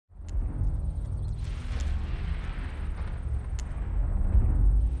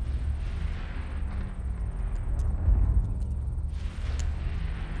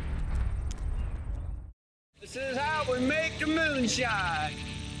moonshine.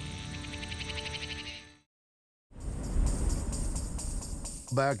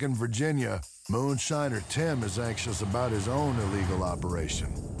 Back in Virginia, Moonshiner Tim is anxious about his own illegal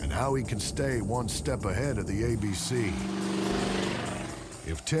operation and how he can stay one step ahead of the ABC.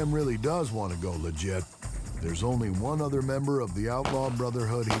 If Tim really does want to go legit, there's only one other member of the Outlaw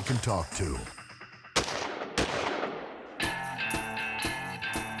Brotherhood he can talk to.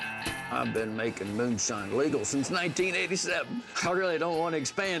 I've been making moonshine legal since 1987. I really don't want to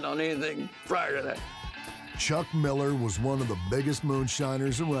expand on anything prior to that. Chuck Miller was one of the biggest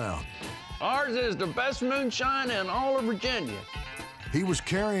moonshiners around. Ours is the best moonshine in all of Virginia. He was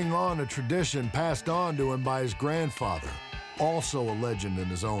carrying on a tradition passed on to him by his grandfather, also a legend in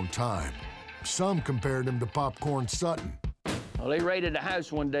his own time. Some compared him to Popcorn Sutton. Well, they raided the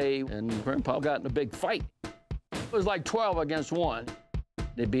house one day, and Grandpa got in a big fight. It was like 12 against 1.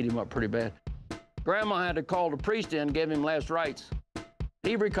 They beat him up pretty bad. Grandma had to call the priest in, give him last rites.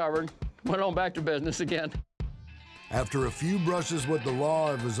 He recovered, went on back to business again. After a few brushes with the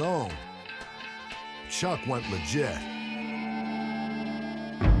law of his own, Chuck went legit.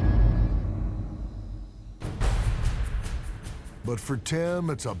 But for Tim,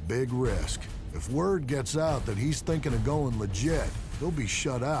 it's a big risk. If word gets out that he's thinking of going legit, he'll be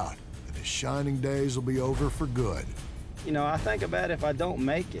shut out, and his shining days will be over for good. You know, I think about if I don't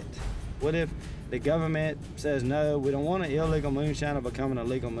make it. What if the government says, no, we don't want an illegal moonshiner becoming a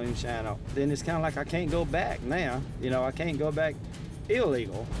legal moonshiner? Then it's kind of like I can't go back now. You know, I can't go back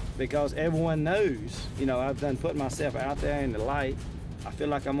illegal because everyone knows, you know, I've done put myself out there in the light. I feel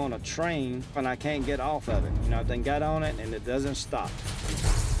like I'm on a train and I can't get off of it. You know, I've done got on it and it doesn't stop.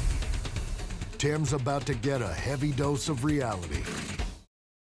 Tim's about to get a heavy dose of reality.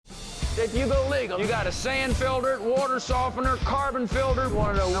 If you go legal, you got a sand filter, water softener, carbon filter.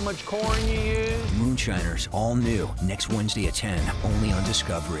 Want to know how much corn you use? Moonshiners, all new, next Wednesday at 10, only on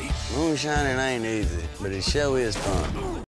Discovery. Moonshining ain't easy, but it sure is fun.